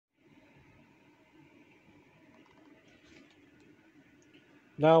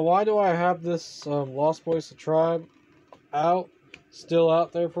Now, why do I have this Lost Boys the Tribe still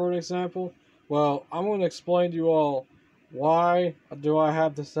out there for an example? Well, I'm going to explain to you all why do I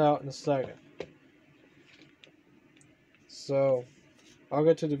have this out in a second. So, I'll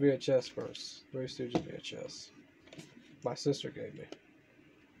get to the VHS first. Three Stooges VHS. My sister gave me.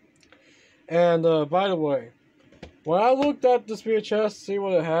 And, by the way, when I looked at this VHS to see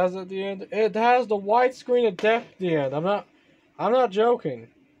what it has at the end, it has the widescreen of death at the end. I'm not joking.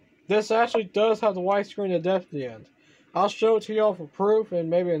 This actually does have the widescreen of death at the end. I'll show it to y'all for proof in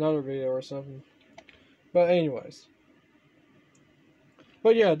maybe another video or something. But anyways.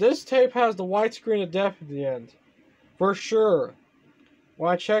 But yeah, this tape has the widescreen of death at the end. For sure.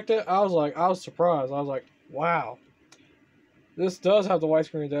 When I checked it, I was surprised. I was like, wow. This does have the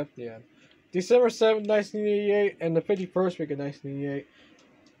widescreen of death at the end. December 7th, 1988, and the 51st week of 1988.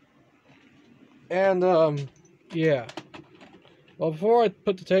 And, yeah. Well, before I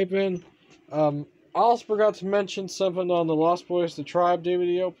put the tape in, I also forgot to mention something on the Lost Boys the Tribe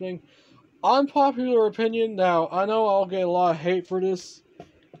DVD opening. Unpopular opinion, now, I know I'll get a lot of hate for this.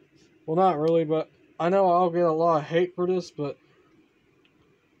 Well, not really, but I know I'll get a lot of hate for this, but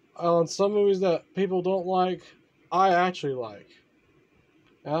on some movies that people don't like, I actually like.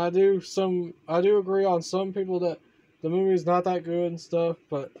 And I do agree on some people that the movie's not that good and stuff,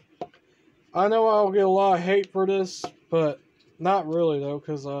 but I know I'll get a lot of hate for this, but not really though,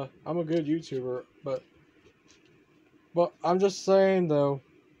 because I'm a good YouTuber, but I'm just saying though,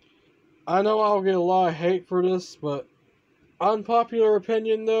 I know I'll get a lot of hate for this, but unpopular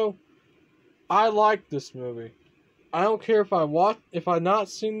opinion though, I like this movie. I don't care if I not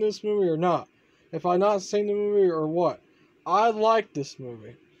seen this movie or not. If I not seen the movie or what. I like this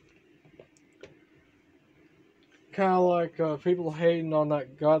movie. Kind of like people hating on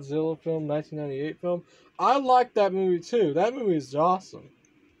that Godzilla film, 1998 film. I like that movie too. That movie is awesome.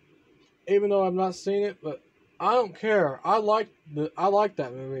 Even though I've not seen it, but I don't care. I like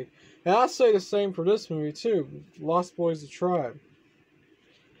that movie. And I say the same for this movie too, Lost Boys the Tribe.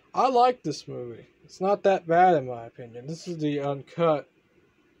 I like this movie. It's not that bad in my opinion. This is the uncut,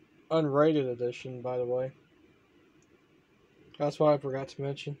 unrated edition, by the way. That's what I forgot to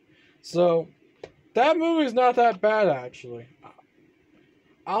mention. So, that movie's not that bad, actually.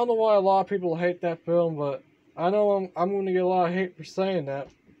 I don't know why a lot of people hate that film, but I know I'm going to get a lot of hate for saying that.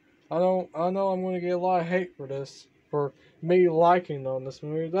 I know I'm going to get a lot of hate for this, for me liking on this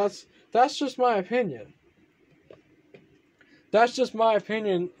movie. That's just my opinion. That's just my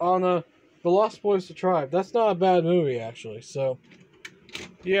opinion on The Lost Boys the Tribe. That's not a bad movie, actually. So,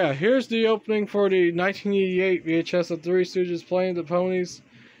 yeah, here's the opening for the 1988 VHS of Three Stooges playing the Ponies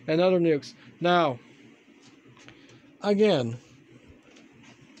and other Nyuks. Now, again,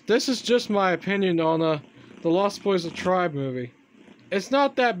 this is just my opinion on The Lost Boys the Tribe movie. It's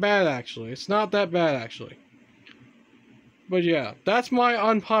not that bad, actually. It's not that bad, actually. But yeah, that's my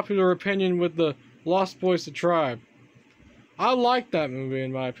unpopular opinion with The Lost Boys the Tribe. I like that movie,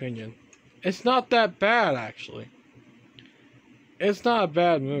 in my opinion. It's not that bad, actually. It's not a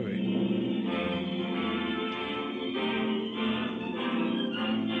bad movie.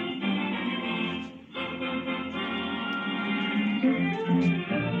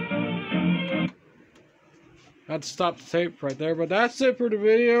 I had to stop the tape right there, but that's it for the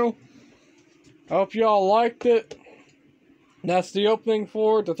video. I hope y'all liked it. That's the opening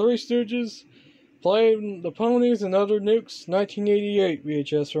for the Three Stooges playing the Ponies and other Nyuks 1988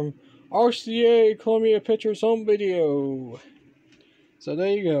 VHS from RCA Columbia Pictures Home Video. So there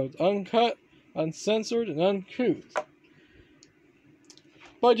you go. Uncut, uncensored, and uncouth.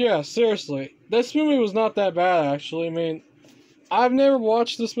 But yeah, seriously. This movie was not that bad, actually. I mean, I've never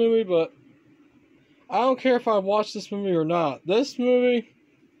watched this movie, but I don't care if I watch this movie or not. This movie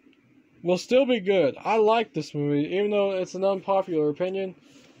will still be good. I like this movie, even though it's an unpopular opinion.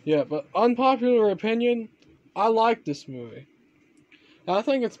 Yeah, but unpopular opinion, I like this movie. And I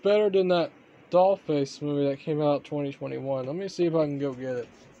think it's better than that Dollface movie that came out in 2021. Let me see if I can go get it.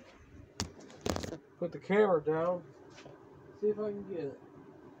 Put the camera down. See if I can get it.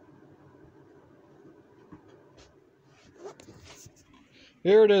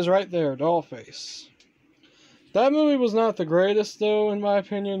 Here it is right there, Dollface. That movie was not the greatest though, in my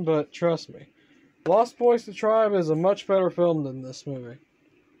opinion, but trust me. Lost Boys the Tribe is a much better film than this movie.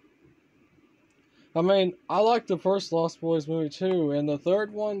 I mean, I like the first Lost Boys movie too, and the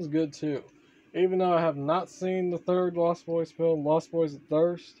third one's good too. Even though I have not seen the third Lost Boys film, Lost Boys at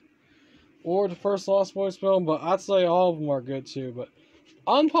Thirst, or the first Lost Boys film, but I'd say all of them are good too. But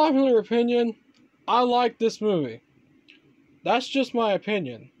unpopular opinion, I like this movie. That's just my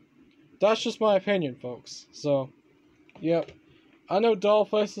opinion. That's just my opinion, folks. So, yep. I know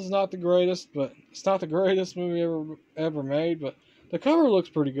Dollface is not the greatest, but it's not the greatest movie ever made, but the cover looks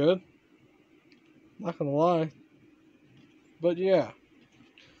pretty good. Not gonna lie. But yeah.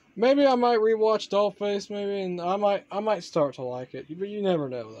 Maybe I might rewatch Dollface, maybe, and I might start to like it. But you never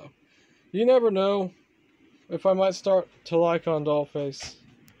know, though. You never know if I might start to like on Dollface.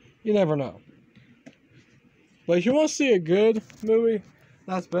 You never know. But if you want to see a good movie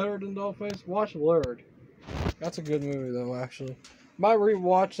that's better than Dollface, watch Lured. That's a good movie, though, actually. Might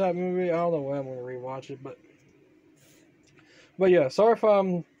rewatch that movie. I don't know when I'm going to rewatch it, but yeah, sorry if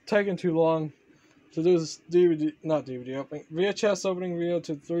I'm taking too long to do this DVD opening, VHS opening video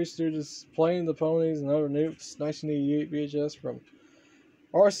to Three Stooges playing the Ponies and other Nyuks, 1988 VHS from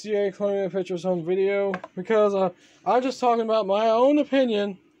RCA Claiming Pictures Home Video, because I'm just talking about my own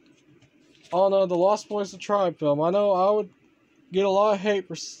opinion on the Lost Boys of the Tribe film. I know I would get a lot of hate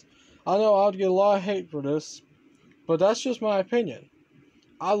for this, but that's just my opinion.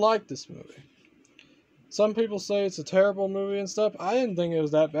 I like this movie. Some people say it's a terrible movie and stuff. I didn't think it was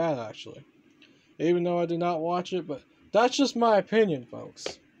that bad, actually. Even though I did not watch it, but that's just my opinion,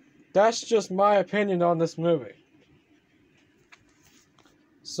 folks. That's just my opinion on this movie.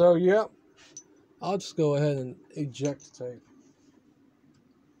 So, yep. I'll just go ahead and eject the tape.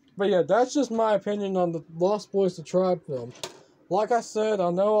 But yeah, that's just my opinion on the Lost Boys of the Tribe film. Like I said, I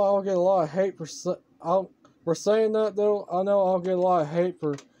know I'll get a lot of hate for saying that, though. I know I'll get a lot of hate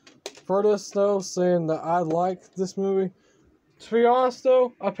for this, though, saying that I like this movie. To be honest,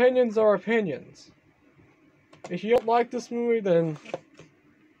 though, opinions are opinions. If you don't like this movie, then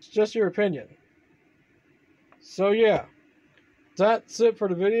it's just your opinion. So, yeah. That's it for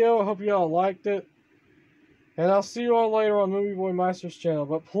the video. I hope you all liked it. And I'll see you all later on Movie Boy Meister's channel.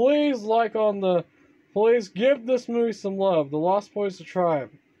 But please please give this movie some love. The Lost Boys of the Tribe.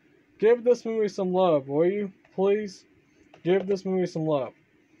 Give this movie some love, will you? Please give this movie some love.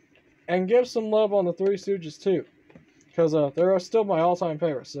 And give some love on the Three Stooges too. Because they are still my all-time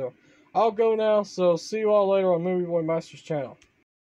favorites. So, I'll go now. So, see you all later on Movie Boy Meister's channel.